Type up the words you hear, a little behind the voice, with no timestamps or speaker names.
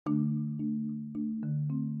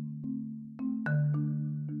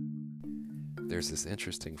There's this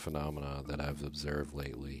interesting phenomena that I've observed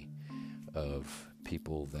lately of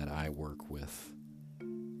people that I work with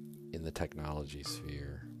in the technology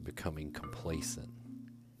sphere becoming complacent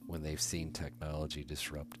when they've seen technology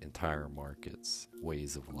disrupt entire markets,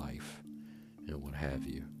 ways of life, and what have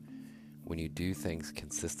you. When you do things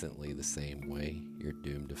consistently the same way, you're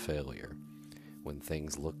doomed to failure. When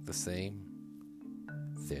things look the same,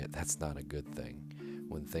 that's not a good thing.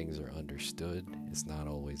 When things are understood, it's not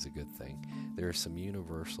always a good thing. There are some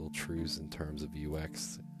universal truths in terms of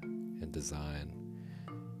UX and design,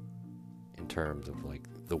 in terms of like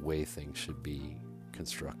the way things should be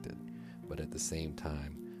constructed. But at the same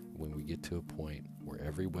time, when we get to a point where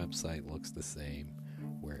every website looks the same,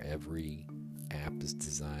 where every app is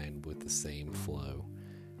designed with the same flow,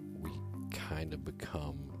 we kind of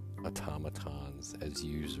become automatons as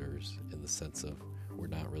users, in the sense of we're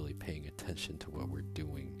not really paying attention to what we're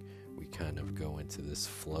doing. We kind of go into this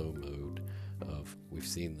flow mode of we've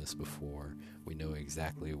seen this before, we know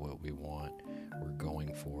exactly what we want, we're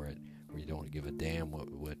going for it, we don't give a damn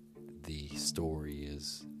what the story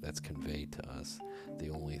is that's conveyed to us. The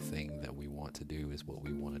only thing that we want to do is what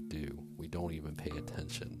we want to do. We don't even pay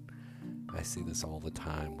attention. I see this all the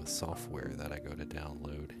time with software that I go to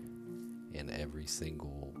download, and every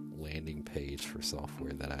single landing page for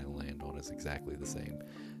software that I land on is exactly the same.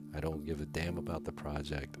 I don't give a damn about the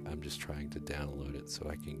project. I'm just trying to download it so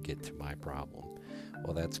I can get to my problem.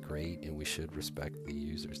 Well, that's great, and we should respect the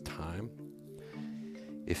user's time.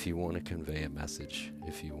 If you want to convey a message,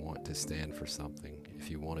 if you want to stand for something,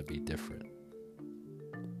 if you want to be different,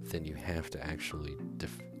 then you have to actually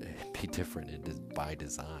be different by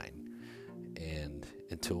design. And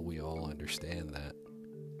until we all understand that,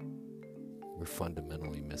 we're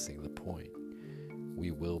fundamentally missing the point.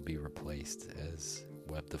 We will be replaced as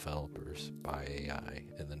web developers by AI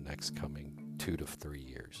in the next coming 2 to 3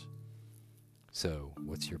 years. So,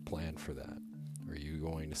 what's your plan for that? Are you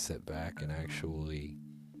going to sit back and actually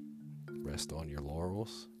rest on your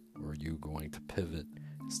laurels? Or are you going to pivot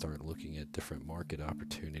and start looking at different market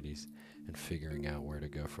opportunities and figuring out where to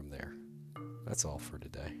go from there? That's all for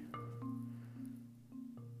today.